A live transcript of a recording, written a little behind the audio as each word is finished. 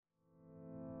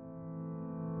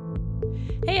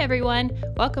Hey everyone,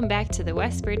 welcome back to the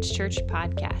Westbridge Church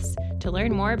podcast. To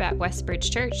learn more about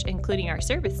Westbridge Church, including our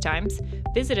service times,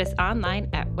 visit us online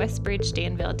at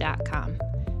westbridgedanville.com.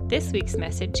 This week's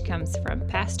message comes from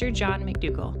Pastor John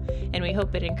McDougall, and we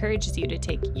hope it encourages you to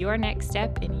take your next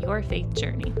step in your faith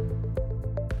journey.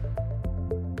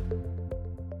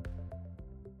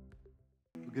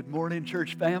 Good morning,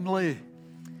 church family.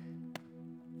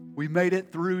 We made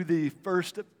it through the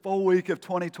first full week of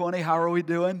 2020. How are we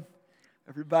doing?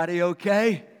 Everybody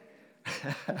okay?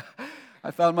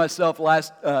 I found myself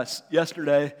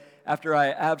yesterday, after I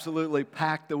absolutely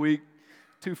packed the week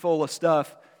too full of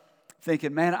stuff,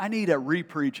 thinking, man, I need a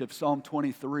re-preach of Psalm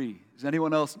 23. Does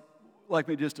anyone else like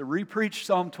me just to re-preach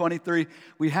Psalm 23?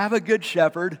 We have a good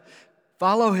shepherd.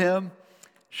 Follow him.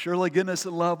 Surely goodness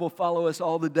and love will follow us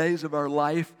all the days of our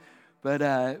life.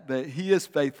 But he is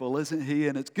faithful, isn't he?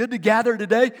 And it's good to gather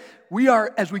today. We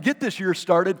are, as we get this year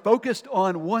started, focused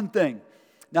on one thing.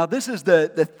 Now, this is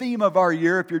the theme of our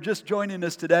year. If you're just joining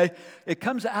us today, it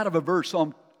comes out of a verse,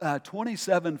 Psalm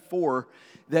 27:4,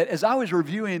 that as I was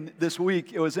reviewing this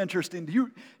week, it was interesting. Do you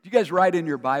guys write in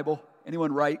your Bible?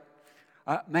 Anyone write?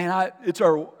 It's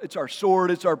our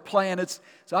sword, it's our plan.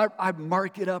 So I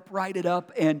mark it up, write it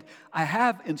up, and I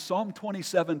have in Psalm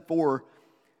 27:4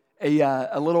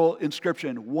 a little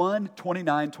inscription,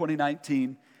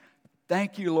 1/29/2019.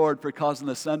 Thank you, Lord, for causing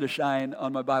the sun to shine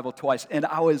on my Bible twice. And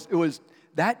it was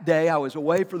that day I was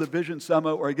away for the Vision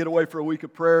Summit, where I get away for a week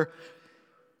of prayer,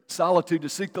 solitude to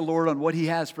seek the Lord on what He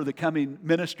has for the coming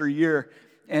ministry year.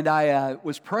 And I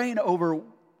was praying over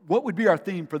what would be our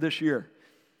theme for this year.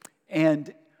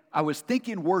 And I was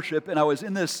thinking worship, and I was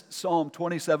in this Psalm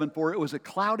 27:4. It was a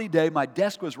cloudy day. My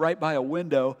desk was right by a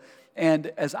window. And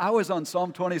as I was on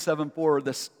Psalm 27:4,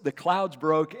 the clouds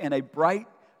broke, and a bright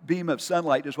beam of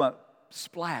sunlight just went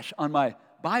splash on my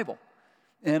Bible.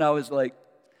 And I was like,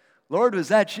 Lord, was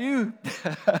that you?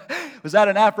 Was that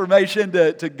an affirmation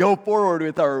to go forward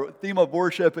with our theme of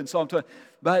worship in Psalm 20?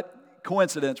 But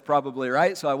coincidence probably,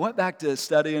 right? So I went back to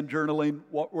studying, journaling,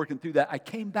 working through that. I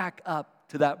came back up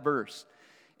to that verse.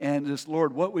 And just,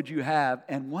 Lord, what would you have?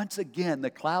 And once again, the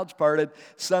clouds parted,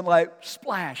 sunlight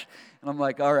splash. And I'm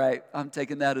like, all right, I'm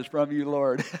taking that as from you,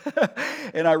 Lord.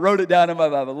 And I wrote it down in my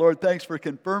Bible. Lord, thanks for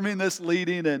confirming this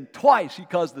leading. And twice you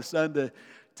caused the sun to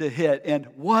hit. And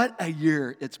what a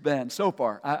year it's been so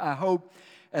far. I hope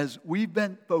as we've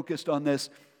been focused on this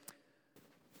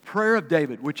prayer of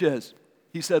David, which is,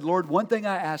 he said, Lord, one thing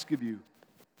I ask of you.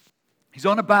 He's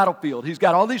on a battlefield. He's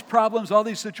got all these problems, all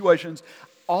these situations.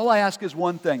 All I ask is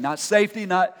one thing, not safety,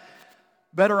 not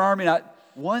better army, not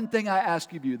one thing I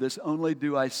ask of you, this only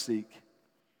do I seek,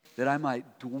 that I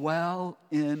might dwell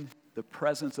in the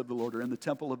presence of the Lord, or in the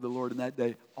temple of the Lord in that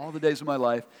day, all the days of my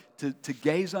life, to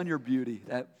gaze on your beauty,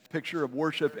 that picture of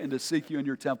worship, and to seek you in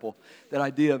your temple, that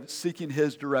idea of seeking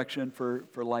His direction for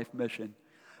life mission.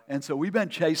 And so we've been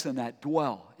chasing that,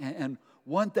 dwell. And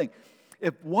one thing,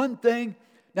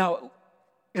 now,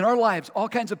 in our lives, all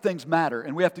kinds of things matter,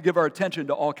 and we have to give our attention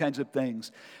to all kinds of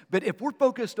things. But if we're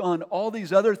focused on all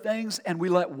these other things and we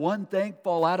let one thing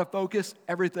fall out of focus,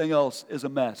 everything else is a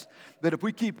mess. But if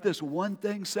we keep this one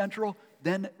thing central,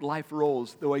 then life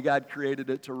rolls the way God created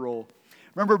it to roll.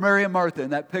 Remember Mary and Martha in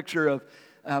that picture of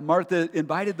Martha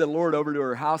invited the Lord over to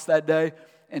her house that day,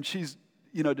 and she's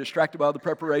distracted by all the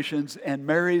preparations, and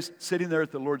Mary's sitting there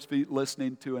at the Lord's feet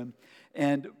listening to Him.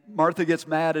 And Martha gets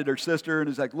mad at her sister and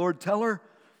is like, Lord, tell her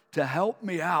to help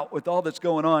me out with all that's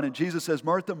going on. And Jesus says,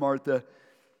 Martha, Martha,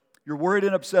 you're worried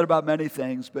and upset about many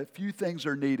things, but few things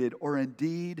are needed, or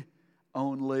indeed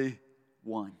only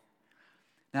one.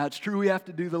 Now, it's true we have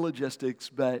to do the logistics,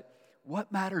 but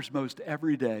what matters most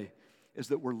every day is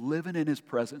that we're living in His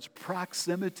presence.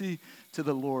 Proximity to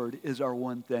the Lord is our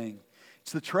one thing.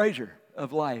 It's the treasure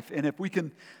of life. And if we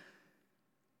can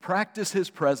practice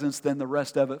His presence, then the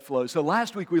rest of it flows. So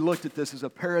last week we looked at this as a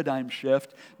paradigm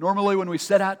shift. Normally when we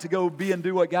set out to go be and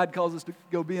do what God calls us to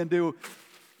go be and do,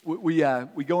 we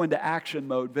go into action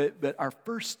mode. But our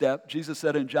first step, Jesus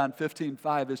said in John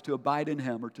 15:5, is to abide in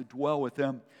Him, or to dwell with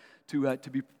Him, to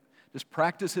just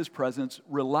practice His presence,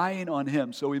 relying on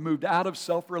Him. So we moved out of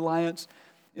self-reliance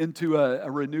into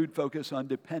a renewed focus on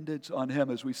dependence on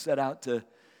Him as we set out to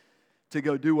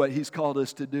go do what He's called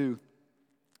us to do.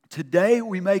 Today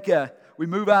we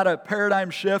move out of paradigm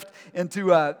shift into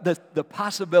the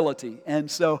possibility.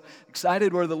 And so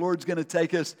excited where the Lord's going to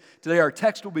take us today. Our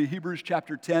text will be Hebrews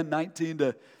chapter 10, 19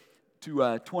 to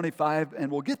 25, and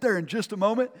we'll get there in just a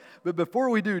moment. But before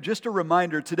we do, just a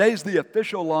reminder, today's the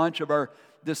official launch of our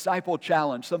Disciple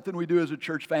Challenge, something we do as a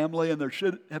church family, and there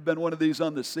should have been one of these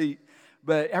on the seat.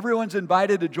 But everyone's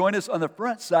invited to join us on the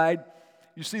front side.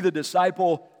 You see the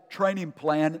Disciple training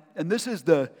plan, and this is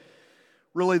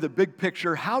really the big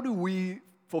picture. How do we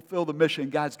fulfill the mission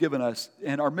God's given us?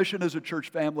 And our mission as a church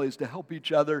family is to help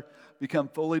each other become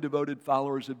fully devoted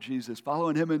followers of Jesus,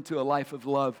 following Him into a life of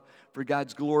love for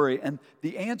God's glory. And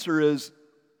the answer is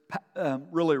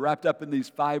really wrapped up in these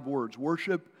 5 words: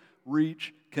 worship,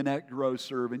 reach, connect, grow,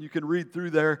 serve. And you can read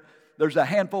through there. There's a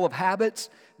handful of habits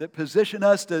that position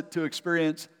us to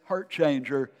experience heart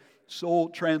change or soul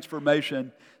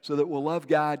transformation so that we'll love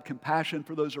God, compassion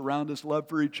for those around us, love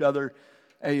for each other,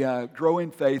 a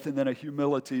growing faith, and then a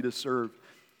humility to serve.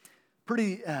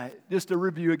 Just to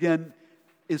review again,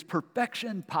 is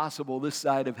perfection possible this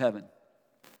side of heaven?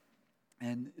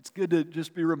 And it's good to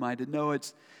just be reminded, no,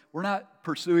 we're not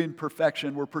pursuing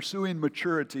perfection, we're pursuing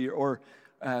maturity, or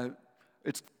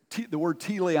it's the word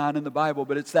teleon in the Bible,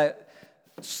 but it's that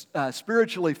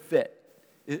spiritually fit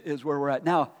is where we're at.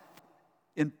 Now,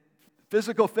 in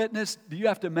physical fitness, do you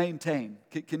have to maintain?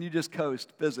 Can you just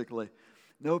coast physically?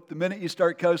 Nope. The minute you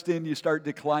start coasting, you start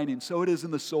declining. So it is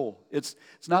in the soul. It's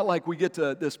not like we get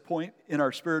to this point in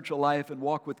our spiritual life and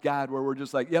walk with God where we're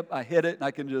just like, yep, I hit it and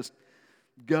I can just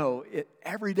go.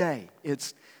 Every day,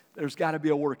 there's got to be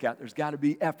a workout. There's got to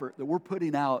be effort that we're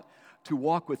putting out to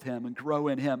walk with Him and grow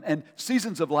in Him. And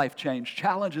seasons of life change.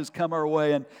 Challenges come our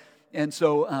way. And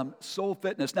so soul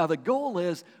fitness. Now the goal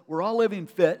is we're all living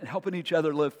fit and helping each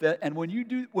other live fit. And when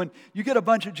you get a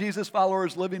bunch of Jesus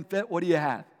followers living fit, what do you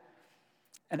have?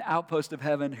 An outpost of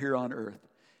heaven here on earth.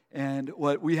 And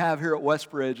what we have here at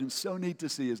Westbridge, and so neat to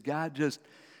see, is God just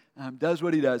does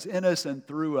what He does in us and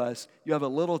through us. You have a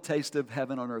little taste of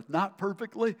heaven on earth. Not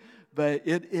perfectly, but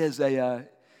it is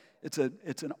it's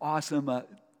an awesome,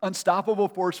 unstoppable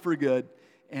force for good.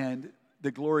 And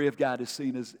the glory of God is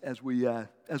seen as we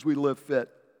live fit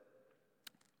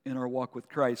in our walk with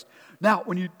Christ. Now,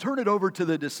 when you turn it over to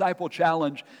the Disciple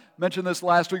Challenge, mentioned this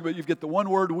last week, but you've got the one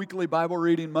word weekly Bible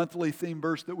reading, monthly theme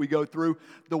verse that we go through.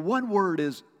 The one word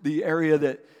is the area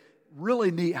that really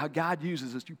neat how God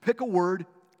uses us. You pick a word,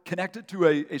 connect it to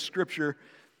a scripture,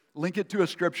 link it to a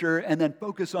scripture, and then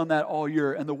focus on that all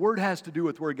year. And the word has to do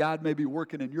with where God may be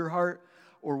working in your heart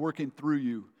or working through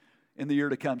you in the year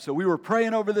to come. So we were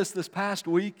praying over this past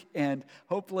week, and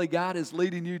hopefully God is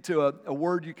leading you to a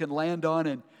word you can land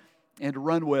on and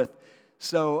run with.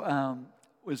 So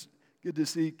it was good to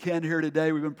see Ken here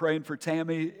today. We've been praying for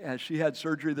Tammy as she had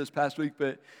surgery this past week,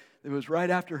 but it was right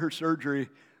after her surgery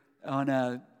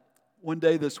on one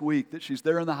day this week that she's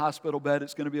there in the hospital bed.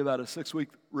 It's going to be about a 6-week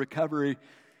recovery.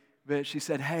 But she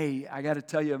said, hey, I got to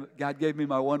tell you, God gave me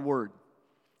my one word,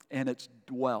 and it's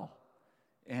dwell.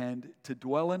 And to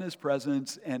dwell in His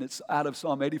presence, and it's out of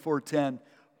Psalm 84:10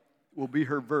 will be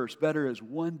her verse. Better is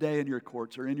one day in your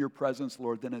courts or in your presence,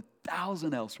 Lord, than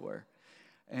 1,000 elsewhere.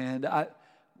 And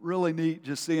really neat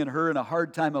just seeing her in a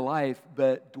hard time of life,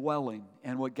 but dwelling.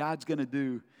 And what God's going to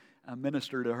do,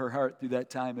 minister to her heart through that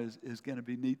time is going to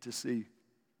be neat to see.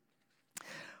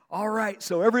 All right,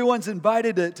 so everyone's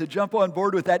invited to jump on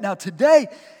board with that. Now today,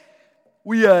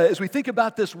 as we think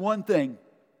about this one thing,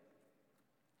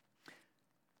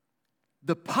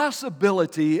 the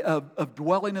possibility of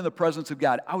dwelling in the presence of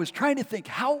God. I was trying to think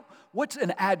what's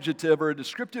an adjective or a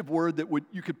descriptive word that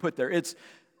you could put there. It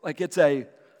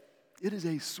is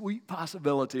a sweet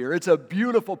possibility, or it's a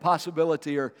beautiful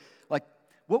possibility, or like,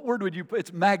 what word would you put?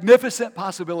 It's magnificent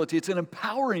possibility. It's an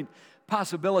empowering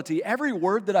possibility. Every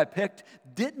word that I picked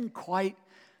didn't quite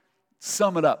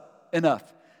sum it up enough.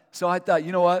 So I thought,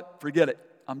 you know what? Forget it.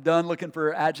 I'm done looking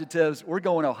for adjectives. We're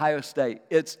going Ohio State.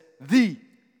 It's the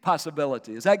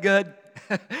possibility. Is that good?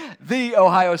 The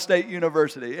Ohio State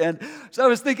University. And so I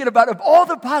was thinking about, of all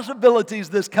the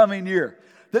possibilities this coming year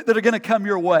that are going to come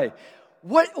your way,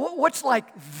 what's like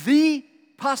the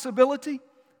possibility?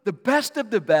 The best of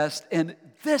the best, and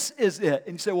this is it.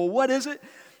 And you say, well, what is it?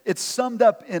 It's summed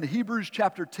up in Hebrews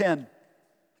chapter 10,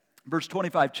 verse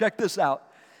 25. Check this out.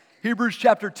 Hebrews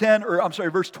chapter 10,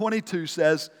 verse 22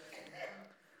 says,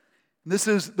 this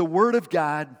is the Word of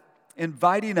God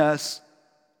inviting us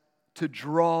to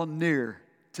draw near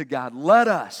to God. Let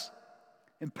us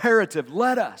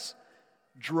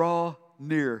draw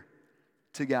near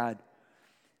to God.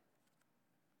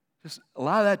 Just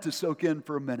allow that to soak in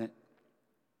for a minute.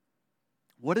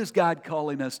 What is God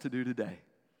calling us to do today?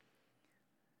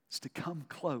 It's to come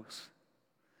close.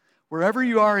 Wherever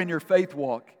you are in your faith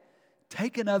walk,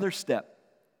 take another step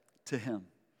to Him.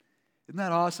 Isn't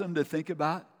that awesome to think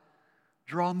about?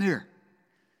 Draw near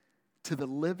to the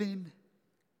living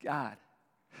God.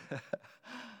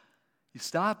 You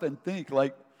stop and think,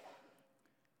 like,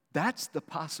 that's the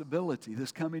possibility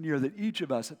this coming year that each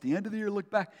of us at the end of the year look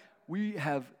back. We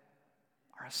have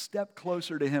are a step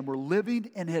closer to Him. We're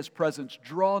living in His presence.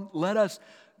 Let us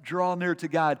draw near to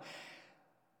God.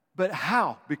 But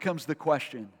how becomes the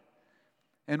question.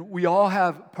 And we all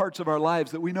have parts of our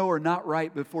lives that we know are not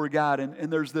right before God.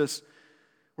 And there's this,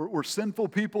 we're sinful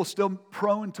people still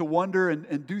prone to wonder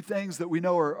and do things that we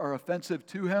know are offensive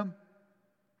to Him.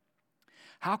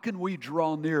 How can we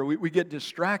draw near? We get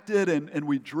distracted and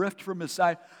we drift from His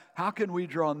side. How can we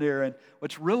draw near? And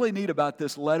what's really neat about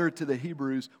this letter to the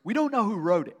Hebrews, we don't know who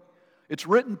wrote it. It's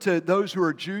written to those who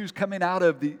are Jews coming out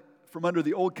of from under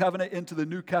the old covenant into the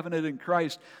new covenant in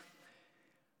Christ.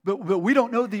 But we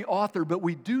don't know the author, but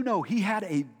we do know he had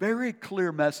a very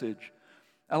clear message.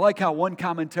 I like how one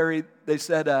commentary, they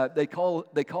said, they call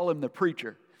him the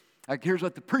preacher. Like, here's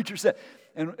what the preacher said.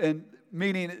 And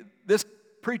meaning this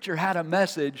preacher had a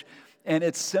message, and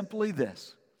it's simply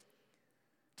this.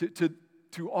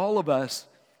 To all of us,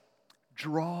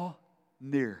 draw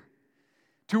near.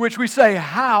 To which we say,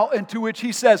 how? And to which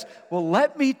he says, well,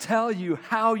 let me tell you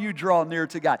how you draw near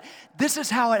to God. This is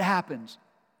how it happens.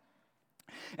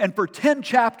 And for 10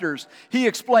 chapters, he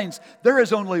explains there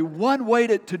is only one way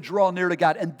to draw near to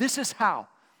God, and this is how.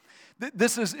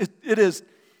 It is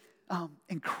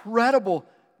incredible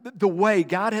the way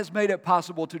God has made it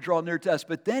possible to draw near to us.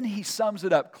 But then he sums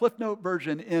it up, Cliff Note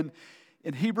version,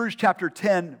 in Hebrews chapter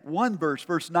 10,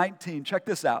 verse 19. Check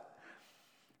this out.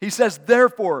 He says,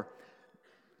 therefore,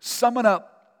 summing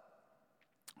up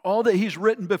all that he's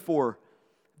written before,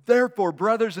 therefore,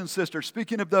 brothers and sisters,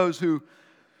 speaking of those who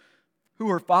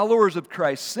are followers of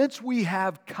Christ, since we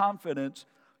have confidence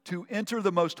to enter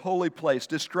the most holy place,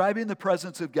 describing the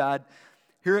presence of God,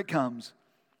 here it comes,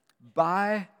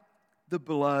 by the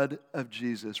blood of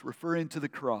Jesus, referring to the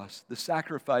cross, the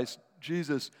sacrifice,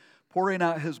 Jesus pouring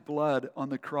out His blood on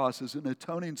the cross as an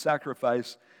atoning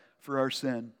sacrifice for our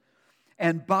sin,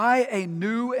 and by a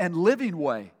new and living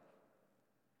way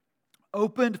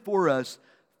opened for us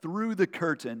through the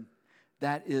curtain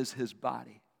that is His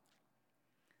body.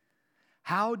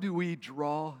 How do we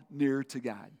draw near to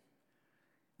God?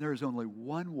 There is only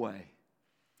one way,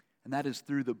 and that is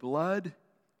through the blood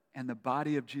and the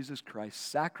body of Jesus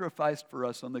Christ, sacrificed for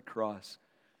us on the cross.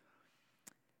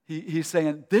 He's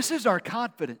saying, this is our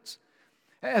confidence.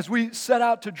 As we set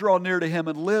out to draw near to Him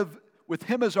and live with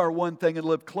Him as our one thing and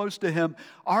live close to Him,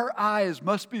 our eyes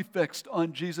must be fixed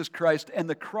on Jesus Christ and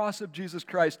the cross of Jesus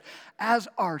Christ as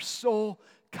our sole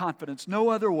confidence. No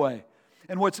other way.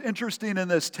 And what's interesting in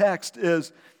this text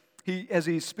is, as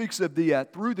he speaks of the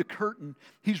through the curtain,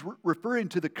 he's referring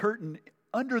to the curtain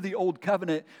under the old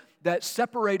covenant that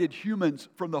separated humans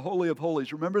from the Holy of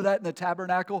Holies. Remember that in the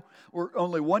tabernacle? Or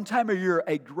only one time a year,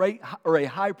 a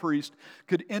high priest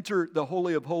could enter the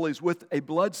Holy of Holies with a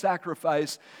blood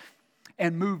sacrifice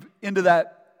and move into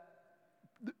that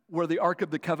where the Ark of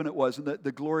the Covenant was and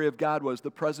the glory of God was, the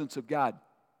presence of God.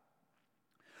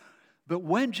 But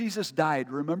when Jesus died,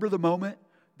 remember the moment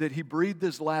that He breathed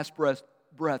His last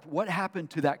breath, what happened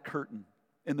to that curtain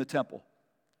in the temple?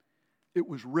 It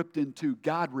was ripped in two.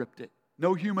 God ripped it.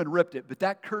 No human ripped it, but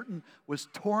that curtain was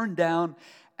torn down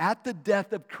at the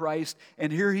death of Christ.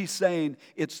 And here He's saying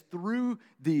it's through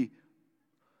the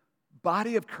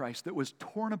body of Christ that was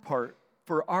torn apart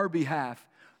for our behalf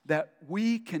that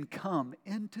we can come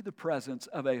into the presence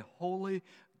of a holy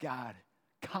God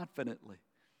confidently.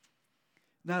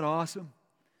 Isn't that awesome?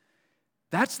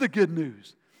 That's the good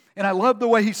news. And I love the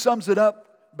way he sums it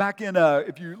up back in,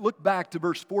 if you look back to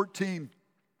verse 14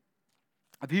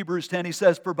 of Hebrews 10, he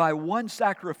says, for by one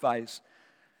sacrifice,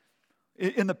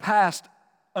 in the past,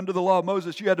 under the law of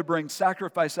Moses, you had to bring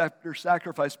sacrifice after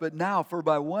sacrifice, but now, for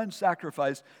by one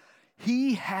sacrifice,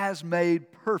 He has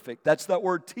made perfect, that's that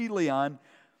word teleon,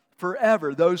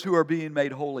 forever, those who are being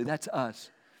made holy. That's us.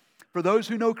 For those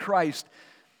who know Christ,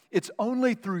 it's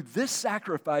only through this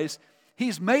sacrifice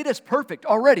He's made us perfect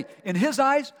already. In His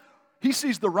eyes, He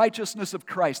sees the righteousness of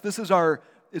Christ. This is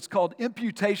it's called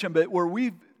imputation, but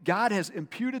where God has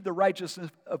imputed the righteousness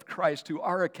of Christ to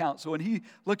our account. So when He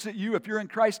looks at you, if you're in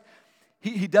Christ,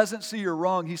 He doesn't see your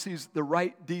wrong. He sees the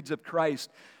right deeds of Christ.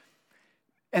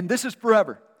 And this is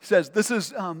forever. He says this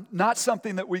is not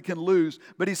something that we can lose,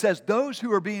 but He says those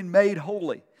who are being made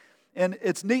holy. And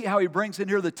it's neat how he brings in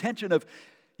here the tension of,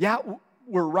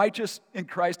 we're righteous in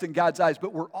Christ in God's eyes,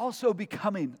 but we're also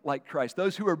becoming like Christ.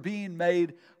 Those who are being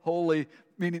made holy,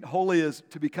 meaning holy is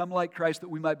to become like Christ, that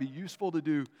we might be useful to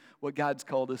do what God's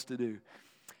called us to do.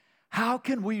 How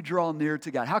can we draw near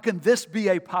to God? How can this be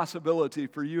a possibility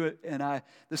for you and I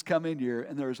this coming year?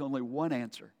 And there is only one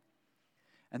answer,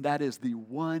 and that is the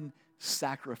one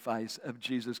sacrifice of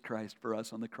Jesus Christ for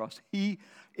us on the cross. He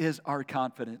is our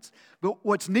confidence. But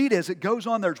what's neat is it goes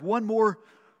on, there's one more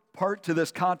part to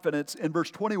this confidence. In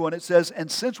verse 21, it says, and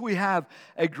since we have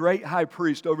a great high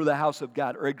priest over the house of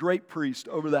God, or a great priest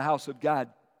over the house of God.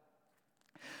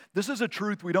 This is a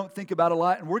truth we don't think about a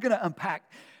lot, and we're going to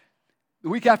unpack. The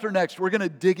week after next, we're going to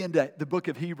dig into the book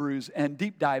of Hebrews and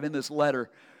deep dive in this letter.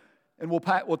 And we'll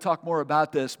talk more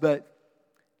about this, but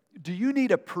do you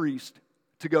need a priest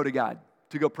to go to God,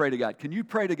 to go pray to God? Can you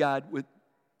pray to God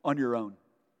on your own?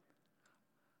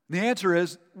 And the answer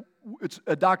is, it's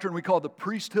a doctrine we call the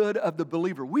priesthood of the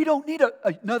believer. We don't need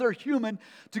another human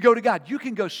to go to God. You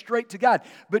can go straight to God.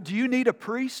 But do you need a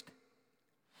priest?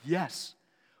 Yes.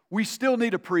 We still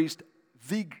need a priest,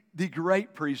 the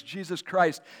great priest, Jesus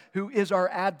Christ, who is our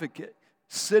advocate,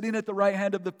 sitting at the right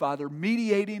hand of the Father,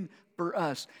 mediating for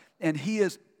us. And He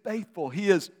is faithful. He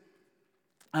is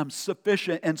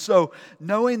sufficient. And so,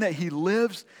 knowing that He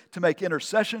lives to make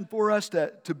intercession for us,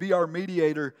 to be our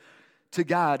mediator to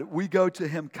God, we go to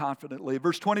Him confidently.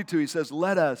 Verse 22, he says,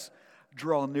 let us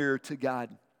draw near to God.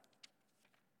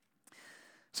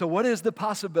 So what is the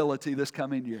possibility this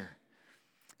coming year?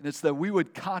 And it's that we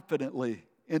would confidently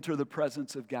enter the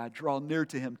presence of God, draw near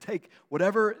to Him, take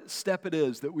whatever step it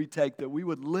is that we take, that we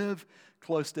would live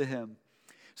close to Him.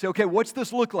 Say, okay, what's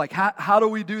this look like? How do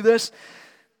we do this?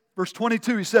 Verse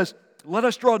 22, he says, let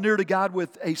us draw near to God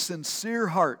with a sincere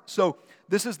heart. So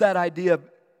this is that idea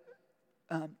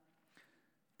of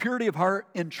purity of heart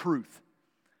in truth.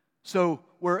 So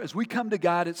whereas we come to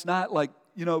God, it's not like,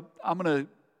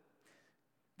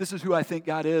 this is who I think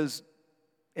God is,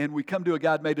 and we come to a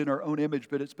God made in our own image,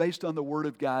 but it's based on the Word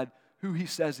of God, who He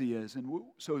says He is. And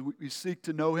so we seek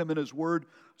to know Him in His Word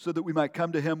so that we might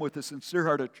come to Him with a sincere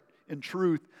heart in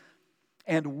truth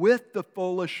and with the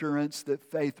full assurance that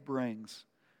faith brings,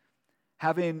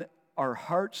 having our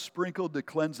hearts sprinkled to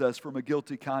cleanse us from a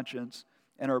guilty conscience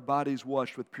and our bodies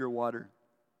washed with pure water.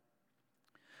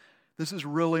 This is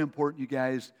really important, you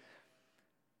guys.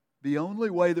 The only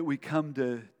way that we come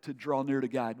to draw near to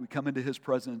God, we come into His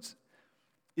presence,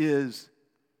 is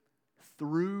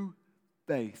through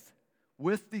faith,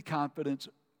 with the confidence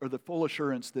or the full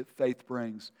assurance that faith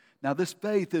brings. Now, this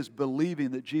faith is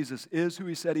believing that Jesus is who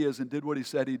He said He is and did what He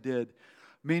said He did,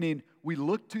 meaning we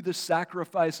look to the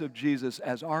sacrifice of Jesus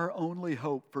as our only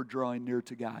hope for drawing near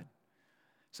to God.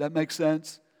 Does that make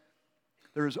sense?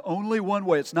 There is only one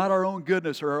way. It's not our own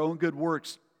goodness or our own good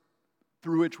works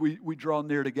through which we draw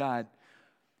near to God.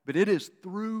 But it is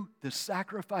through the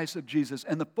sacrifice of Jesus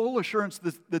and the full assurance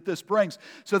that this brings,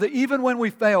 so that even when we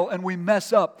fail and we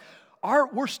mess up,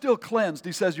 we're still cleansed.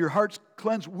 He says, your heart's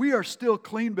cleansed. We are still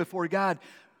clean before God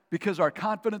because our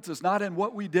confidence is not in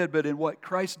what we did, but in what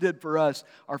Christ did for us.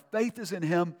 Our faith is in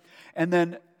Him.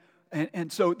 And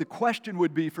so the question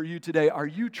would be for you today, are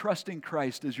you trusting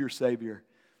Christ as your Savior?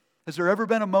 Has there ever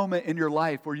been a moment in your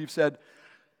life where you've said,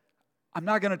 I'm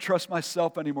not going to trust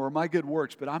myself anymore, my good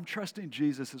works, but I'm trusting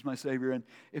Jesus as my Savior? And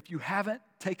if you haven't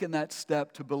taken that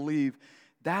step to believe,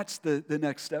 that's the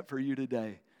next step for you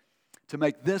today, to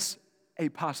make this a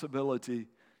possibility.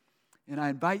 And I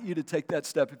invite you to take that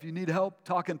step. If you need help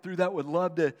talking through that, would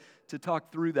love to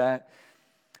talk through that.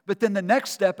 But then the next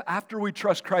step after we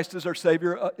trust Christ as our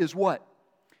Savior is what?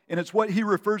 And it's what he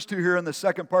refers to here in the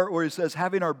second part where he says,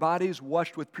 having our bodies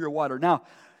washed with pure water. Now,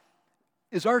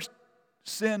 is our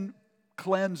sin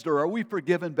cleansed or are we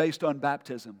forgiven based on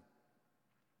baptism?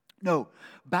 No.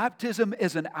 Baptism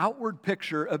is an outward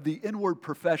picture of the inward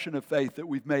profession of faith that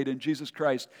we've made in Jesus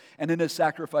Christ and in His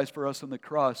sacrifice for us on the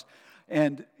cross.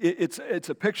 And it's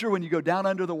a picture when you go down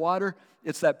under the water.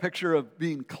 It's that picture of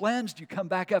being cleansed. You come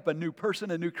back up a new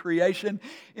person, a new creation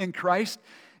in Christ.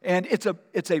 And it's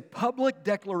a public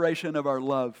declaration of our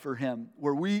love for Him,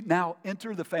 where we now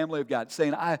enter the family of God,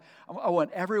 saying, I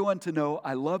want everyone to know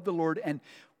I love the Lord. And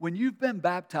when you've been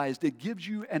baptized, it gives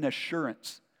you an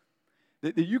assurance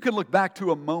that you can look back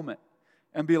to a moment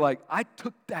and be like, I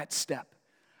took that step.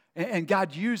 And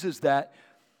God uses that.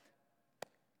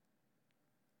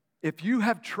 If you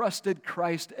have trusted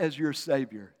Christ as your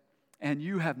Savior and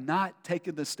you have not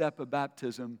taken the step of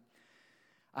baptism,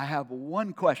 I have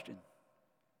one question.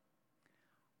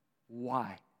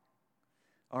 Why?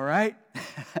 All right?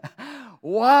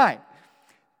 Why?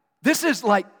 This is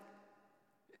like,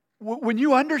 when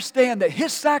you understand that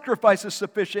His sacrifice is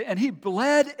sufficient and He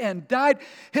bled and died,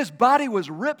 His body was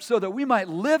ripped so that we might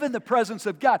live in the presence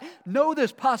of God. Know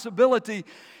this possibility.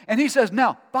 And He says,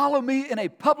 now follow me in a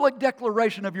public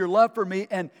declaration of your love for me,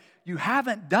 and you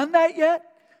haven't done that yet?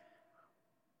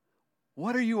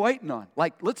 What are you waiting on?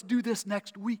 Like, let's do this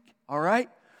next week, all right?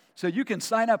 So you can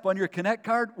sign up on your Connect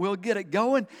card. We'll get it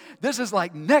going. This is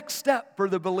like next step for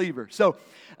the believer. So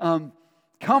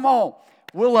come on.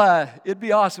 It'd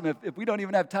be awesome if we don't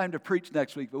even have time to preach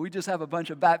next week, but we just have a bunch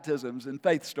of baptisms and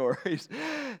faith stories.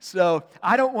 So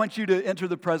I don't want you to enter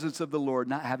the presence of the Lord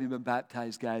not having been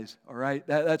baptized, guys, all right?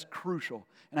 That's crucial,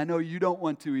 and I know you don't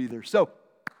want to either. So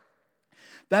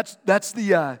that's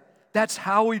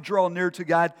how we draw near to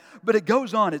God, but it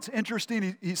goes on. It's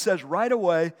interesting. He says right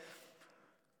away,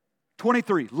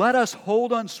 23, let us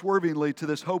hold unswervingly to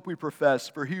this hope we profess,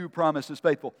 for he who promised is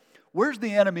faithful. Where's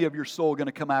the enemy of your soul going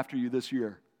to come after you this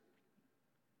year?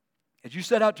 As you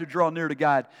set out to draw near to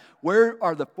God, where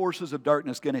are the forces of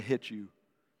darkness going to hit you?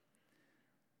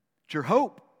 It's your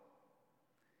hope.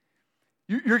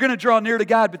 You're going to draw near to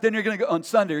God, but then you're going to go on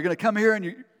Sunday. You're going to come here and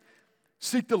you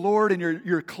seek the Lord and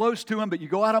you're close to Him, but you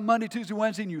go out on Monday, Tuesday,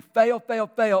 Wednesday, and you fail,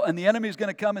 and the enemy is going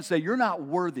to come and say, you're not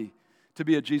worthy to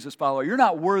be a Jesus follower. You're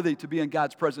not worthy to be in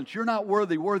God's presence. You're not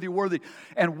worthy.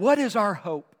 And what is our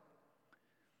hope?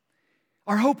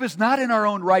 Our hope is not in our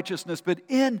own righteousness, but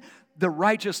in the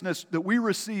righteousness that we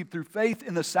receive through faith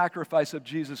in the sacrifice of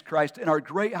Jesus Christ and our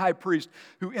great high priest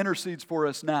who intercedes for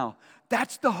us now.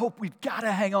 That's the hope we've got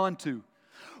to hang on to.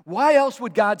 Why else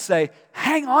would God say,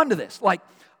 hang on to this? Like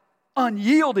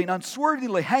unyielding,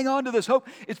 unswervingly, hang on to this hope.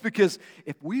 It's because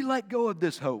if we let go of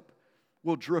this hope,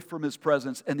 we'll drift from His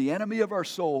presence, and the enemy of our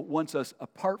soul wants us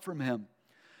apart from Him.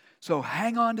 So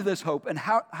hang on to this hope. And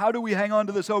how do we hang on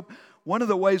to this hope? One of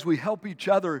the ways we help each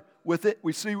other with it,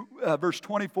 we see verse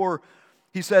 24,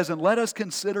 he says, and let us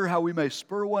consider how we may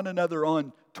spur one another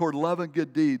on toward love and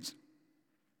good deeds,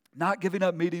 not giving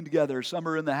up meeting together, as some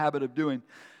are in the habit of doing,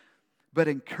 but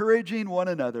encouraging one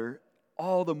another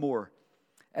all the more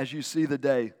as you see the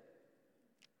day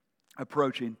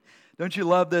approaching. Don't you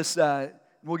love this?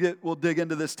 We'll dig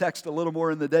into this text a little more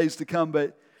in the days to come,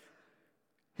 but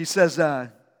he says,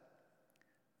 okay,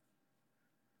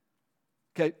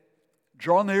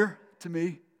 draw near to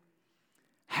me.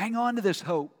 Hang on to this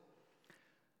hope.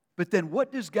 But then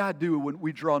what does God do when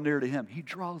we draw near to Him? He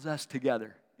draws us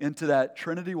together into that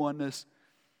Trinity oneness.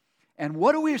 And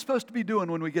what are we supposed to be doing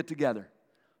when we get together?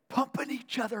 Pumping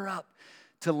each other up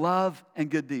to love and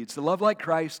good deeds. To love like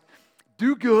Christ,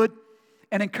 do good,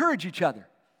 and encourage each other.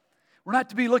 We're not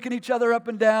to be looking each other up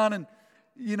and down and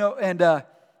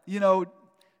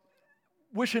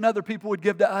wishing other people would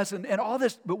give to us and all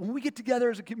this. But when we get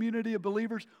together as a community of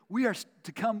believers, we are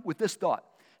to come with this thought.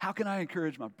 How can I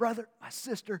encourage my brother, my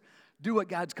sister, do what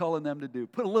God's calling them to do?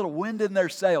 Put a little wind in their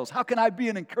sails. How can I be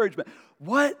an encouragement?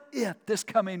 What if this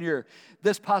coming year,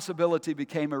 this possibility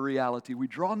became a reality? We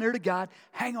draw near to God,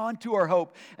 hang on to our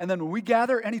hope, and then when we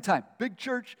gather anytime, big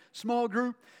church, small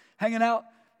group, hanging out,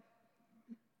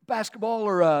 basketball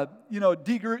or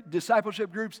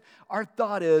discipleship groups, our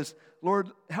thought is,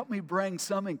 Lord, help me bring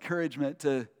some encouragement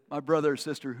to my brother or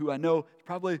sister who I know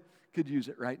probably could use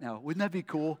it right now. Wouldn't that be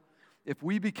cool if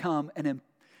we become an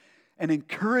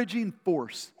encouraging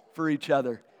force for each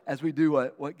other as we do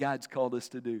what God's called us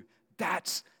to do?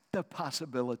 That's the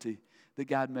possibility that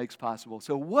God makes possible.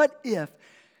 So what if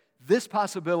this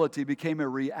possibility became a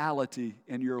reality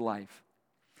in your life?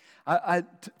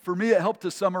 For me, it helped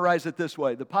to summarize it this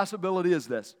way. The possibility is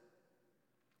this.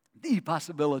 The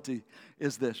possibility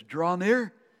is this. Draw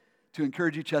near to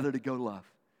encourage each other to go love.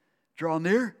 Draw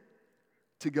near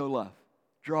to go love.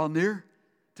 Draw near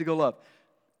to go love.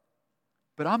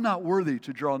 But I'm not worthy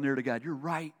to draw near to God. You're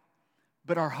right.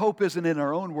 But our hope isn't in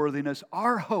our own worthiness.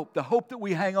 Our hope, the hope that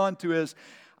we hang on to is,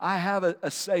 I have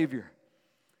a Savior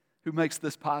who makes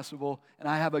this possible, and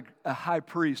I have a high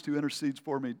priest who intercedes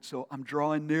for me. So I'm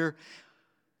drawing near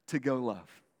to go love.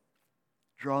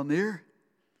 Draw near.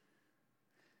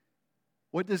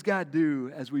 What does God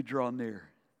do as we draw near?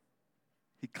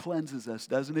 He cleanses us,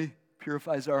 doesn't He?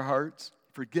 Purifies our hearts,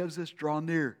 forgives us. Draw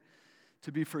near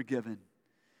to be forgiven,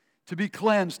 to be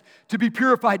cleansed, to be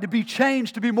purified, to be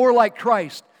changed, to be more like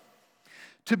Christ,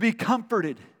 to be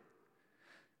comforted.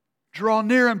 Draw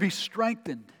near and be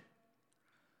strengthened.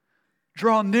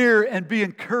 Draw near and be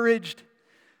encouraged.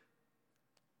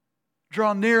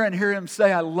 Draw near and hear Him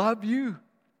say, I love you.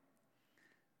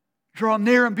 Draw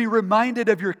near and be reminded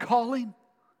of your calling.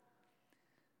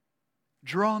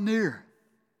 Draw near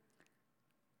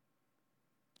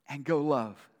and go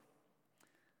love.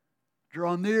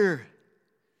 Draw near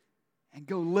and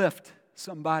go lift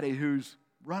somebody who's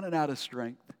running out of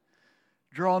strength.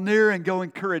 Draw near and go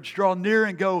encourage. Draw near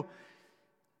and go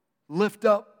lift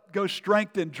up, go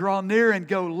strengthen. Draw near and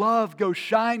go love, go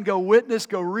shine, go witness,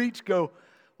 go reach, go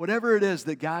whatever it is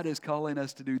that God is calling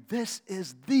us to do. This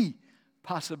is the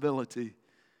possibility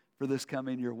for this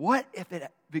coming year. What if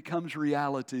it becomes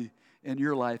reality in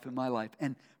your life and my life?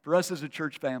 And for us as a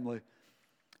church family,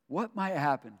 what might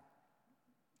happen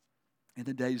in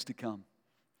the days to come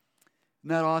Isn't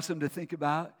that awesome to think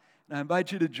about? And I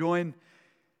invite you to join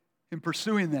in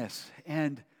pursuing this.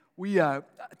 And I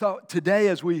thought today,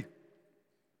 as we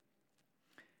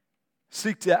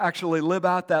seek to actually live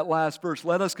out that last verse,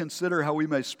 let us consider how we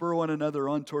may spur one another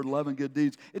on toward love and good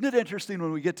deeds. Isn't it interesting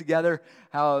when we get together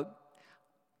how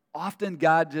often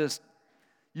God just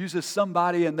uses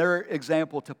somebody and their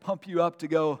example to pump you up to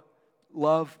go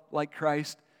love like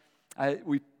Christ?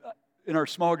 In our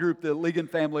small group, the Ligon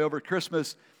family over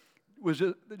Christmas was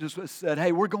said,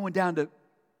 hey, we're going down to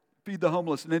feed the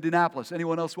homeless in Indianapolis.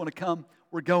 Anyone else want to come?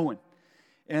 We're going.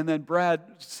 And then Brad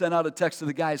sent out a text to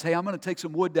the guys, hey, I'm going to take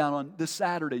some wood down on this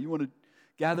Saturday. You want to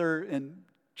gather and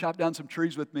chop down some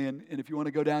trees with me, and if you want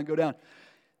to go down, go down.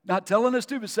 Not telling us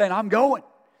to, but saying, I'm going.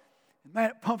 And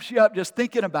man, it pumps you up just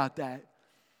thinking about that.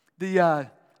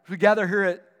 We gather here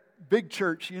at Big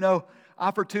Church,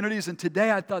 opportunities. And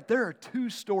today I thought there are two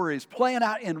stories playing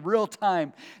out in real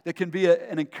time that can be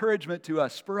an encouragement to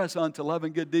us, spur us on to love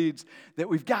and good deeds that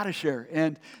we've got to share.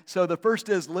 And so the first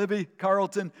is Libby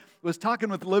Carlton. Was talking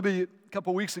with Libby a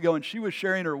couple weeks ago, and she was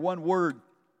sharing her one word.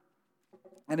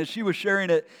 And as she was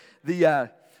sharing it,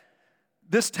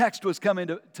 this text was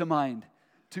coming to mind,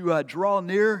 to draw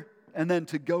near and then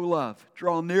to go love.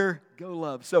 Draw near, go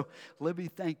love. So, Libby,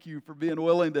 thank you for being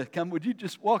willing to come. Would you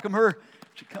just welcome her?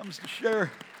 She comes to share.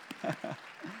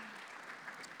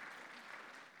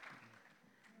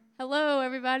 Hello,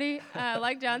 everybody.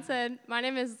 Like John said, my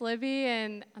name is Libby,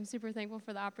 and I'm super thankful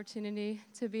for the opportunity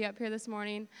to be up here this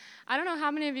morning. I don't know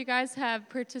how many of you guys have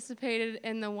participated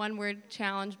in the one-word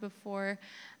challenge before,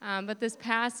 but this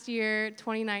past year,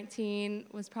 2019,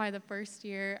 was probably the first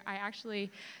year I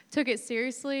actually took it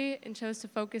seriously and chose to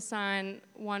focus on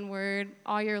one word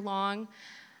all year long.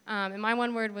 And my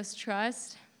one word was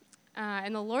trust.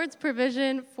 And the Lord's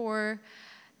provision for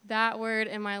that word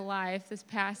in my life this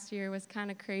past year was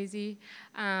kind of crazy.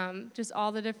 Just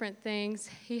all the different things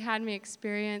He had me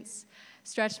experience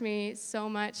stretched me so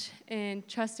much in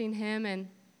trusting Him, and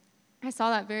I saw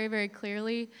that very, very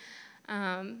clearly.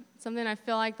 Something I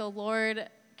feel like the Lord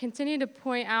continued to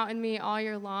point out in me all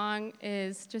year long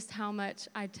is just how much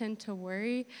I tend to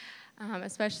worry,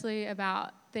 especially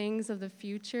about things of the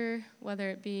future,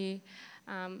 whether it be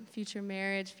future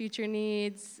marriage, future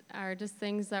needs, or just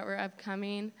things that were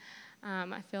upcoming.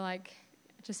 I feel like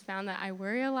I just found that I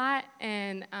worry a lot,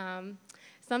 and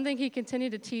something He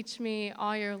continued to teach me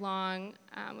all year long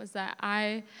was that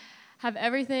I have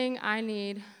everything I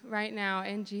need right now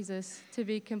in Jesus to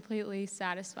be completely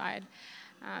satisfied.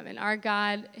 And our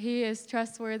God, He is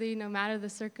trustworthy no matter the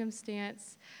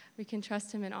circumstance. We can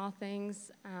trust Him in all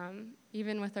things,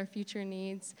 even with our future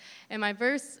needs. And my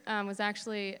verse was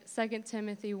actually 2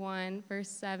 Timothy 1, verse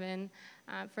 7.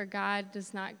 For God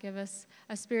does not give us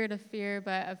a spirit of fear,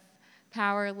 but of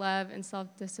power, love, and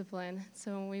self-discipline.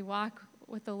 So when we walk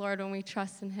with the Lord, when we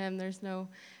trust in Him, there's no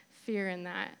fear in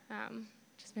that,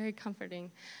 which is very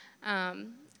comforting.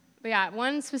 But yeah,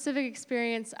 one specific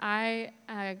experience, I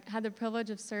had the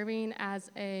privilege of serving as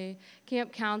a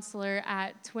camp counselor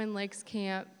at Twin Lakes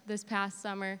Camp this past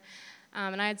summer.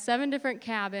 And I had 7 different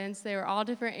cabins. They were all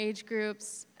different age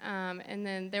groups, and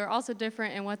then they were also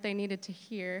different in what they needed to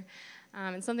hear.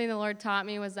 And something the Lord taught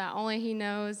me was that only He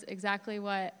knows exactly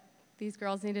what these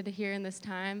girls needed to hear in this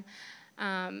time.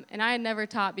 And I had never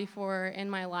taught before in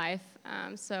my life,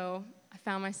 so I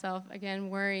found myself, again,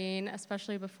 worrying,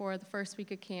 especially before the first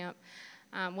week of camp,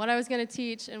 what I was going to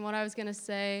teach and what I was going to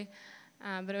say.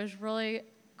 But it was really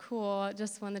cool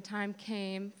just when the time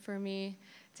came for me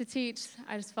to teach.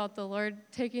 I just felt the Lord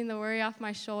taking the worry off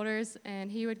my shoulders,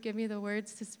 and He would give me the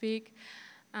words to speak.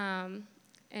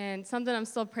 And something I'm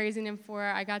still praising Him for,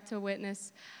 I got to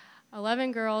witness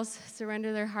 11 girls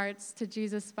surrender their hearts to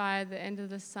Jesus by the end of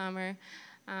the summer,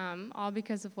 all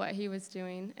because of what He was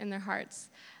doing in their hearts.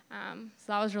 So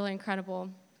that was really incredible.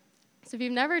 So if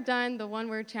you've never done the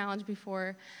one-word challenge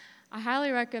before, I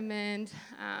highly recommend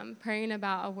praying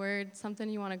about a word, something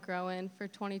you want to grow in for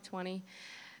 2020,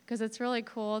 because it's really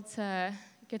cool to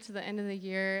get to the end of the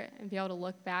year and be able to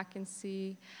look back and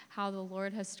see how the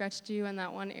Lord has stretched you in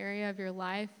that one area of your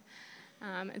life.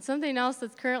 And something else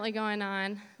that's currently going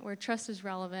on where trust is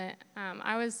relevant.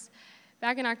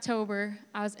 Back in October,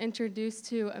 I was introduced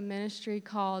to a ministry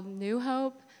called New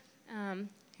Hope.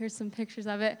 Here's some pictures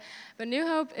of it. But New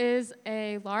Hope is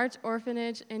a large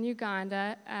orphanage in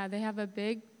Uganda. They have a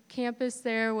big campus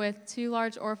there with 2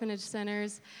 large orphanage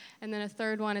centers, and then a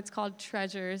third one, it's called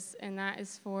Treasures, and that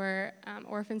is for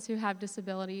orphans who have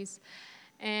disabilities.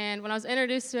 And when I was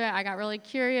introduced to it, I got really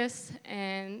curious,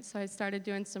 and so I started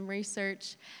doing some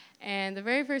research. And the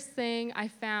very first thing I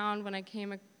found when I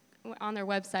came on their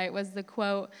website was the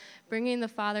quote, "Bringing the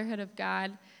fatherhood of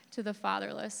God to the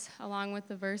fatherless, along with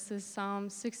the verses Psalm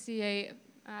 68,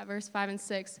 verse 5 and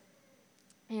 6.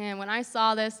 And when I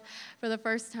saw this for the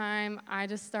first time, I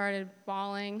just started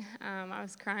bawling. I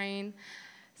was crying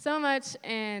so much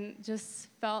and just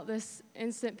felt this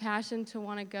instant passion to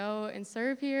want to go and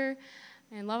serve here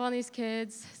and love on these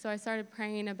kids. So I started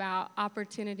praying about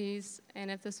opportunities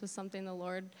and if this was something the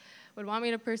Lord would want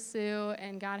me to pursue,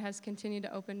 and God has continued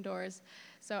to open doors.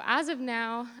 So as of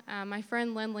now, my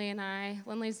friend Lindley and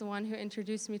Lindley's the one who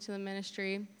introduced me to the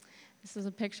ministry. This is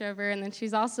a picture of her, and then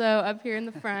she's also up here in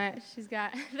the front. She's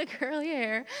got the curly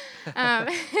hair.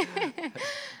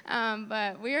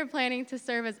 But we are planning to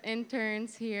serve as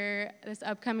interns here this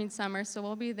upcoming summer, so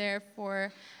we'll be there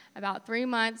for about 3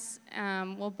 months.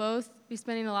 We'll both be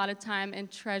spending a lot of time in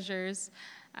Treasures,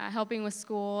 helping with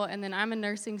school, and then I'm a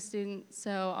nursing student,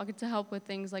 so I'll get to help with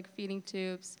things like feeding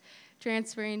tubes,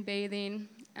 transferring, bathing.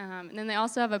 And then they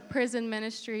also have a prison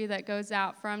ministry that goes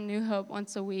out from New Hope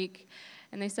once a week.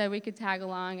 And they said we could tag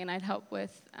along, and I'd help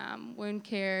with wound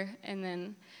care and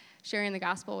then sharing the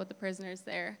gospel with the prisoners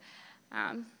there.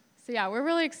 So yeah, we're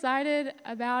really excited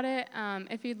about it.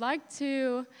 If you'd like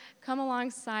to come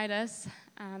alongside us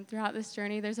throughout this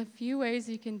journey, there's a few ways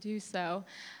you can do so.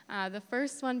 The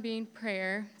first one being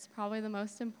prayer. It's probably the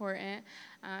most important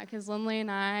because Lindley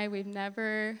and we've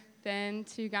never been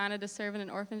to Ghana to serve in an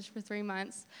orphanage for 3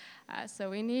 months. So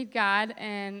we need God,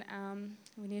 and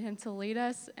we need him to lead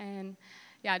us. And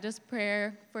yeah, just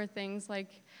prayer for things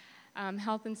like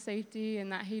health and safety,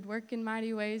 and that he'd work in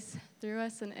mighty ways through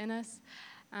us and in us.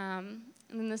 And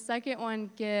then the second one,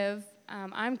 give.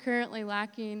 I'm currently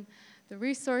lacking the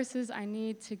resources I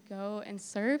need to go and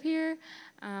serve here.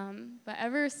 But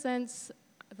ever since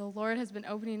the Lord has been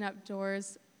opening up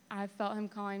doors, I've felt him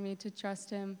calling me to trust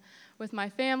him with my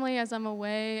family as I'm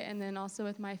away, and then also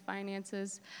with my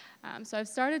finances. So I've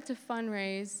started to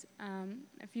fundraise.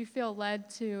 If you feel led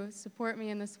to support me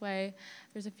in this way,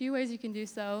 there's a few ways you can do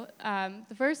so.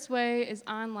 The first way is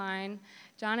online.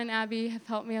 John and Abby have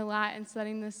helped me a lot in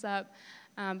setting this up.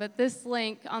 But this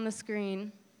link on the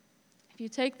screen, if you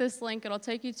take this link, it'll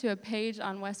take you to a page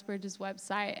on Westbridge's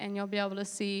website, and you'll be able to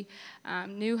see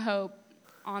New Hope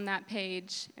on that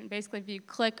page. And basically, if you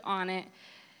click on it,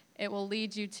 it will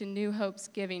lead you to New Hope's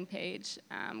giving page,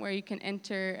 where you can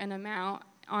enter an amount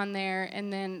on there.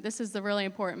 And then this is the really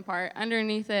important part.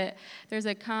 Underneath it, there's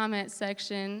a comment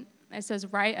section. It says,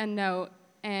 write a note.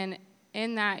 And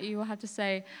in that, you will have to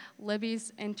say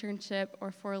Libby's internship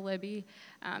or for Libby.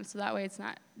 So that way it's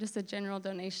not just a general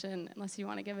donation, unless you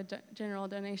want to give a general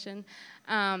donation.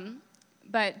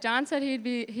 But John said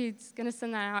he's going to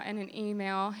send that out in an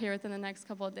email here within the next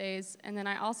couple of days. And then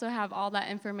I also have all that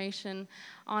information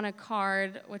on a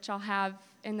card, which I'll have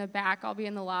in the back. I'll be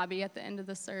in the lobby at the end of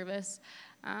the service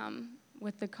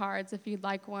with the cards if you'd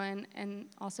like one. And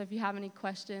also if you have any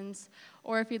questions,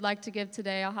 or if you'd like to give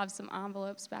today, I'll have some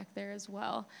envelopes back there as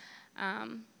well.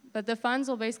 But the funds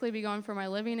will basically be going for my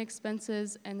living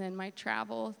expenses and then my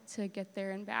travel to get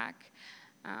there and back.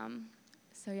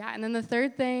 So yeah, and then the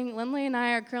third thing, Lindley and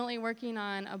I are currently working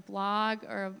on a blog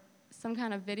or some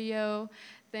kind of video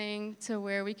thing to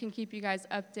where we can keep you guys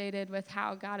updated with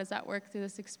how God is at work through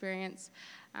this experience.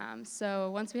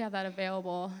 So once we have that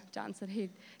available, John said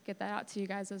he'd get that out to you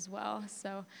guys as well.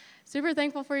 So super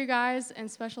thankful for you guys,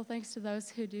 and special thanks to those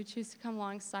who do choose to come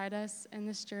alongside us in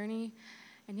this journey.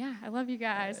 And yeah, I love you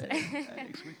guys. Hey,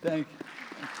 thanks. We thank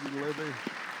you, Libby.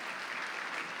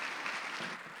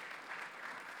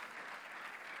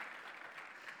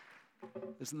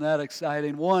 Isn't that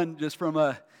exciting? One, just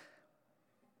from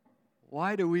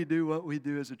why do we do what we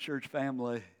do as a church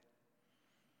family?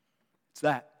 It's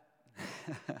that.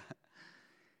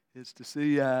 It's to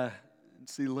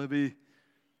see Libby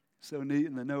so neat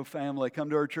in the No family, come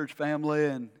to our church family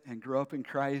and grow up in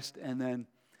Christ, and then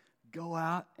go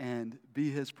out and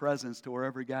be his presence to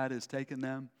wherever God has taken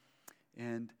them.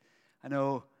 And I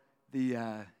know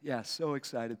so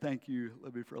excited. Thank you,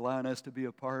 Libby, for allowing us to be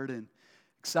a part, and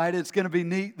excited. It's going to be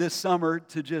neat this summer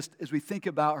to just, as we think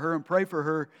about her and pray for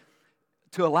her,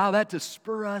 to allow that to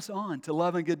spur us on to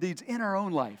love and good deeds in our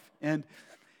own life. And,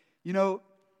 you know,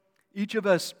 each of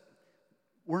us,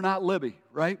 we're not Libby,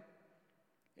 right?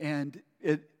 And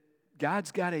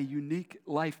God's got a unique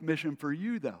life mission for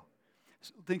you, though.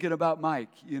 So thinking about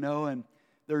Mike, you know, and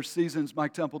there's seasons,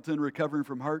 Mike Templeton recovering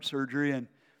from heart surgery, and,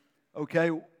 okay,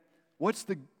 what's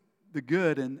the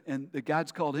good and that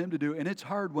God's called him to do? And it's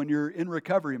hard when you're in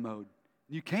recovery mode.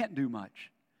 You can't do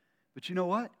much. But you know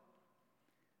what?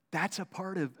 That's a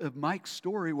part of Mike's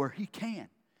story where he can.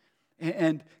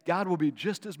 And God will be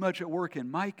just as much at work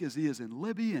in Mike as he is in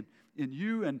Libby and in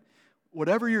you and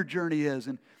whatever your journey is.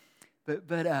 But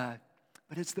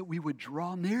but it's that we would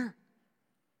draw near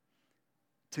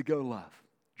to go love.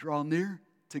 Draw near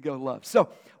to go love. So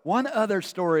one other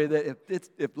story that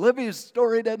if Libby's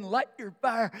story doesn't light your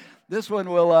fire, this one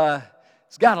will,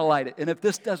 it's got to light it. And if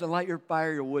this doesn't light your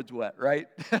fire, your wood's wet, right?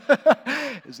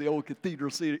 As the old cathedral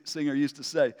singer used to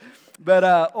say.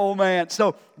 But, oh man,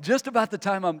 so just about the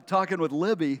time I'm talking with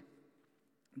Libby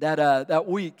that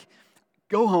week,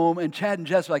 go home and Chad and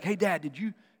Jess are like, hey, Dad, have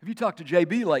you talked to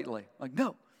JB lately? I'm like,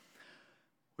 no.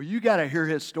 Well, you got to hear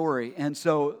his story. And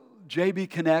so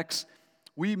JB connects.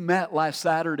 We met last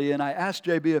Saturday, and I asked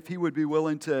JB if he would be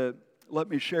willing to let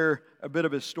me share a bit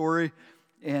of his story.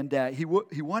 And he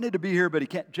wanted to be here, but he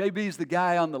can't. JB's the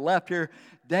guy on the left here.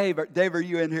 Dave, are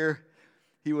you in here?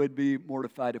 He would be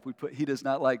mortified if he does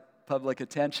not like public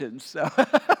attention. So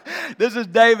this is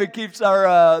Dave who keeps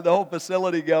the whole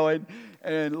facility going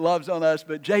and loves on us.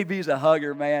 But JB's a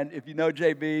hugger, man. If you know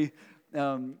JB,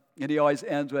 and he always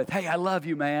ends with, hey, I love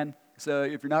you, man. So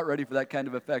if you're not ready for that kind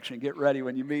of affection, get ready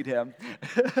when you meet him.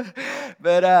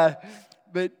 But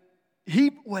he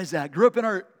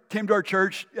came to our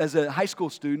church as a high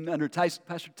school student under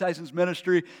Pastor Tyson's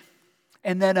ministry,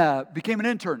 and then became an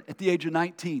intern at the age of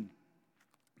 19.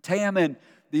 Tam and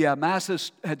the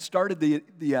Masses had started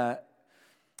the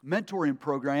mentoring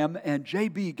program, and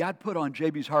God put on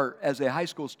JB's heart as a high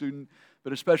school student,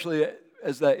 but especially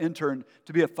as that intern,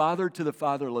 to be a father to the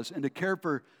fatherless and to care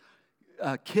for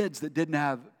kids that didn't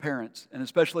have parents, and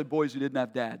especially boys who didn't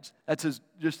have dads. That's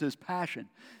just his passion.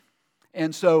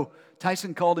 And so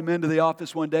Tyson called him into the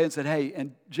office one day and said, hey,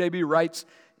 and JB writes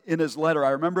in his letter,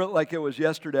 I remember it like it was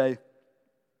yesterday,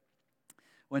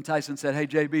 when Tyson said, hey,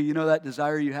 JB, you know that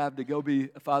desire you have to go be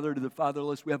a father to the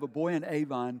fatherless? We have a boy in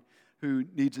Avon who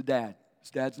needs a dad.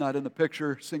 His dad's not in the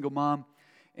picture, single mom.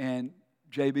 And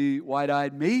JB,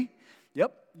 wide-eyed, me?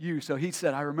 Yep, you. So he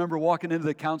said, I remember walking into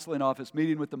the counseling office,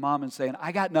 meeting with the mom and saying,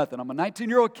 I got nothing. I'm a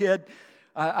 19-year-old kid.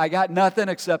 I got nothing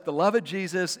except the love of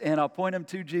Jesus, and I'll point him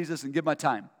to Jesus and give my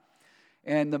time.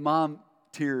 And the mom,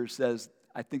 tears, says,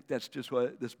 I think that's just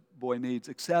what this boy needs,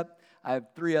 except I have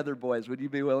 3 other boys. Would you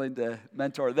be willing to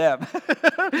mentor them?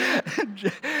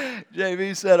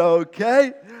 JB said,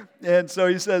 okay. And so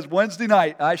he says, Wednesday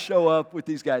night, I show up with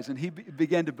these guys. And he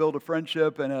began to build a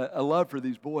friendship and a love for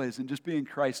these boys and just being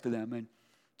Christ to them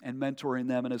and mentoring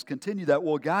them, and has continued that.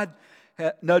 Well, God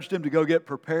nudged him to go get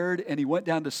prepared, and he went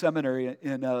down to seminary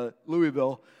in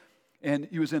Louisville, and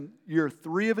he was in year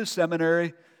 3 of his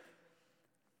seminary,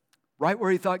 right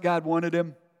where he thought God wanted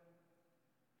him,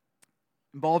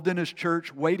 involved in his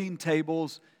church, waiting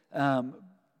tables,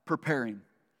 preparing.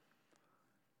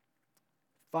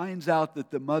 Finds out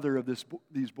that the mother of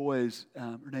these boys,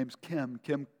 her name's Kim.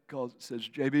 Kim says,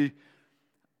 JB,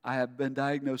 I have been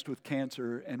diagnosed with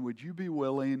cancer, and would you be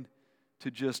willing to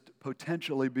just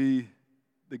potentially be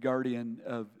the guardian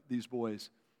of these boys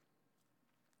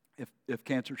if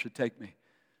cancer should take me?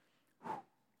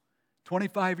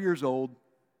 25 years old,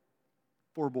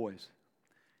 4 boys.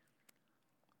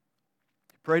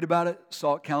 Prayed about it,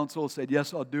 sought counsel, said,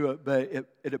 yes, I'll do it, but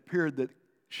it appeared that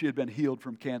she had been healed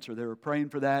from cancer. They were praying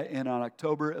for that, and on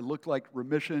October, it looked like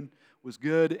remission was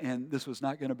good, and this was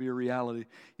not going to be a reality.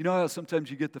 You know how sometimes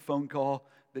you get the phone call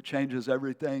that changes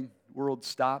everything, the world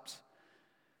stops?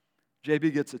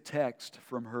 JB gets a text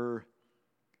from her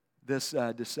this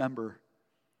December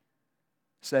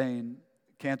saying,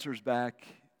 cancer's back,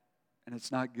 and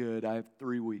it's not good. I have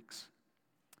 3 weeks.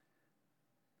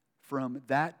 From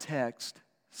that text,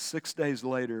 6 days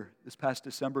later, this past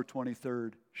December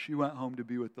 23rd, she went home to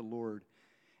be with the Lord.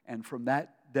 And from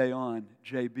that day on,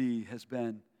 JB has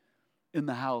been in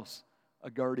the house, a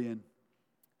guardian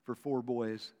for 4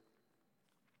 boys.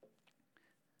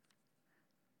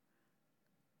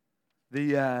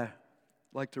 I'd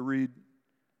like to read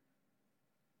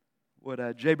what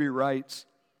JB writes.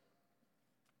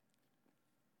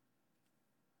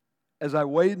 As I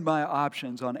weighed my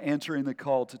options on answering the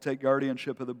call to take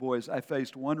guardianship of the boys, I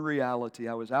faced one reality.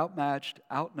 I was outmatched,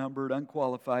 outnumbered,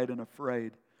 unqualified, and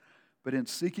afraid. But in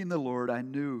seeking the Lord, I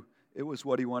knew it was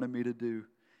what He wanted me to do.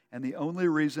 And the only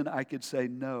reason I could say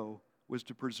no was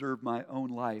to preserve my own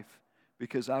life,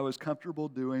 because I was comfortable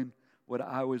doing what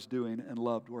I was doing and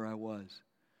loved where I was.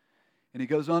 And he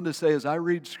goes on to say, as I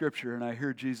read Scripture and I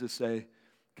hear Jesus say,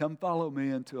 come follow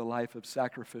me into a life of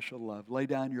sacrificial love. Lay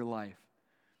down your life.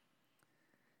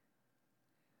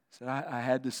 So I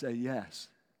had to say yes.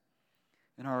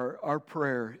 And our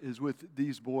prayer is with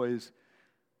these boys,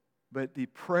 but the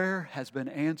prayer has been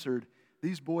answered.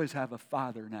 These boys have a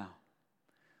father now.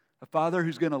 A father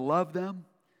who's going to love them.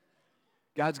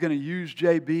 God's going to use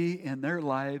JB in their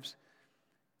lives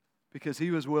because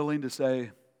he was willing to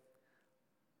say,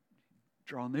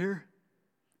 draw near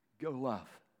go love.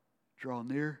 Draw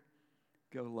near,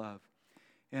 go love.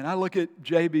 And I look at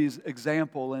JB's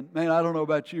example, and man, I don't know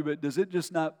about you, but does it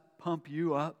just not pump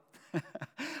you up?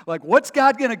 Like, what's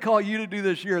God going to call you to do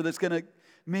this year that's going to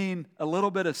mean a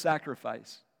little bit of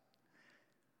sacrifice?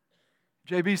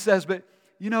 JB says, but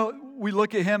we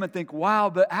look at him and think, wow,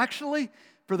 but actually,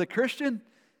 for the Christian,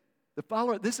 the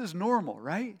follower, this is normal,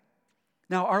 right?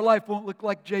 Now, our life won't look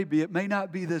like JB. It may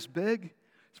not be this big.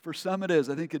 For some, it is.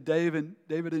 I think of David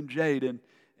and Jade,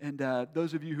 and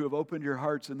those of you who have opened your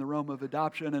hearts in the realm of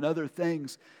adoption and other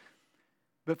things.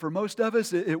 But for most of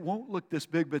us, it won't look this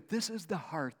big, but this is the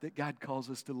heart that God calls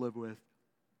us to live with.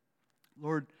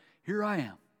 Lord, here I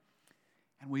am.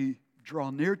 And we draw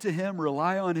near to Him,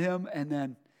 rely on Him, and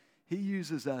then He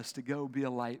uses us to go be a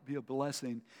light, be a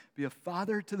blessing, be a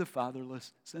father to the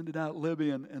fatherless, sending out Libby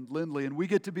and Lindley. And we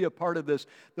get to be a part of this.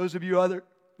 Those of you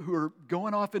who are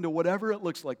going off into whatever it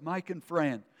looks like, Mike and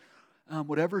Fran,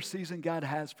 whatever season God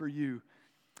has for you,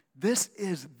 this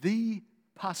is the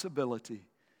possibility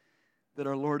that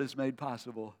our Lord has made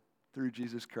possible through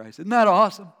Jesus Christ. Isn't that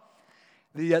awesome?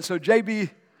 So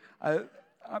JB, I'm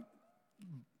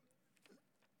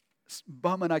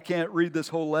bumming I can't read this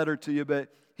whole letter to you,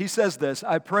 but he says this: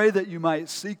 I pray that you might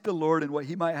seek the Lord and what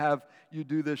He might have you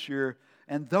do this year.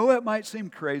 And though it might seem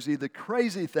crazy, the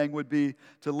crazy thing would be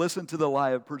to listen to the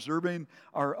lie of preserving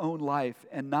our own life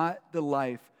and not the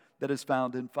life that is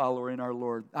found in following our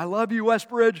Lord. I love you,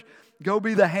 Westbridge. Go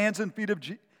be the hands and feet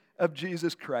of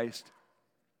Jesus Christ.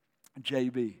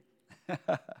 JB.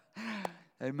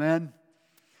 Amen.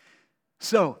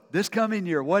 So, this coming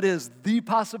year, what is the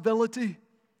possibility?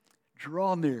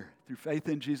 Draw near through faith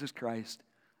in Jesus Christ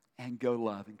and go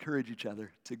love. Encourage each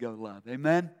other to go love.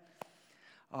 Amen.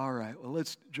 All right, well,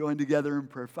 let's join together in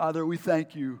prayer. Father, we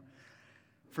thank you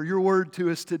for your word to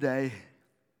us today.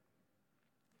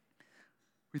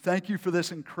 We thank you for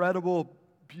this incredible,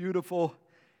 beautiful,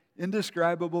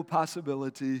 indescribable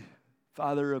possibility,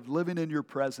 Father, of living in your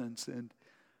presence and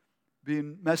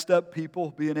being messed up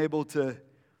people, being able to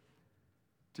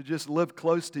just live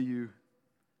close to you.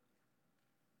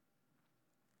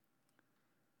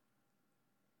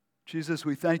 Jesus,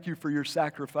 we thank you for your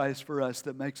sacrifice for us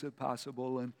that makes it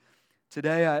possible. And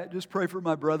today, I just pray for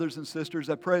my brothers and sisters.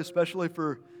 I pray especially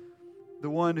for the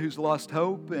one who's lost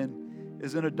hope and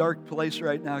is in a dark place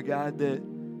right now, God, that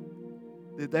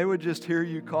they would just hear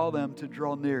you call them to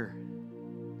draw near.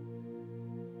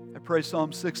 I pray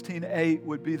Psalm 16:8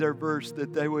 would be their verse,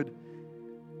 that they would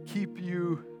keep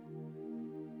you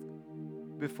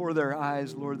before their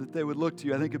eyes, Lord, that they would look to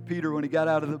you. I think of Peter when he got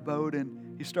out of the boat and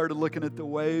he started looking at the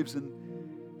waves and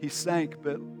he sank,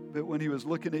 but when he was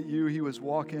looking at you, he was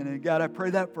walking. And God, I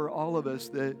pray that for all of us,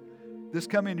 that this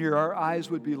coming year, our eyes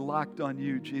would be locked on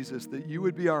you, Jesus, that you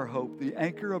would be our hope, the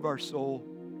anchor of our soul.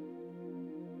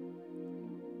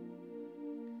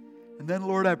 And then,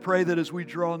 Lord, I pray that as we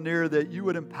draw near, that you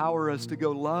would empower us to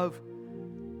go love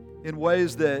in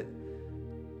ways that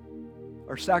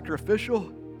are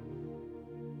sacrificial,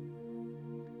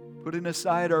 putting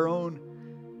aside our own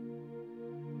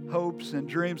hopes and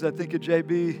dreams. I think of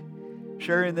JB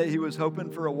sharing that he was hoping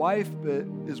for a wife, but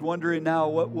is wondering now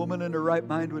what woman in her right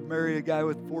mind would marry a guy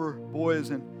with 4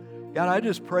 boys. And God, I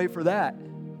just pray for that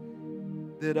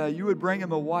you would bring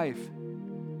him a wife,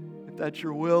 if that's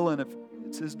your will and if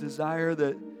it's his desire,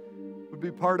 that would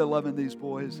be part of loving these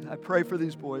boys. I pray for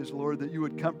these boys, Lord, that you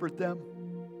would comfort them.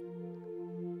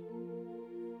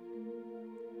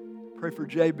 Pray for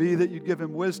JB, that you'd give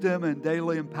him wisdom and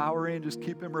daily empowering, just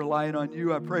keep him relying on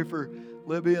you. I pray for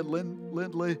Libby and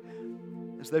Lindley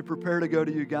as they prepare to go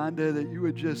to Uganda, that you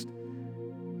would just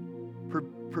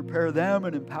prepare them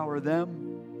and empower them.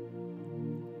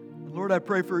 And Lord, I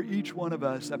pray for each one of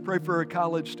us. I pray for our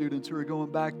college students who are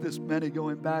going back this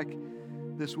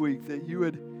week, that you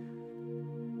would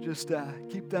just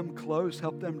keep them close,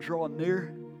 help them draw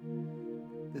near,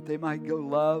 that they might go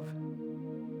love.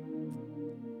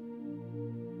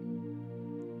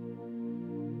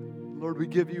 Lord, we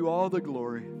give you all the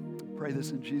glory. I pray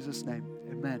this in Jesus' name.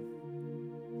 Amen.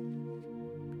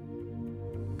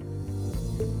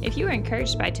 If you were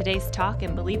encouraged by today's talk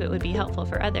and believe it would be helpful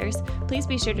for others, please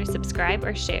be sure to subscribe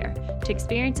or share. To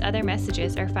experience other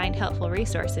messages or find helpful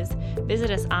resources,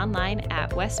 visit us online at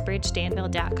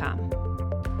westbridgedanville.com.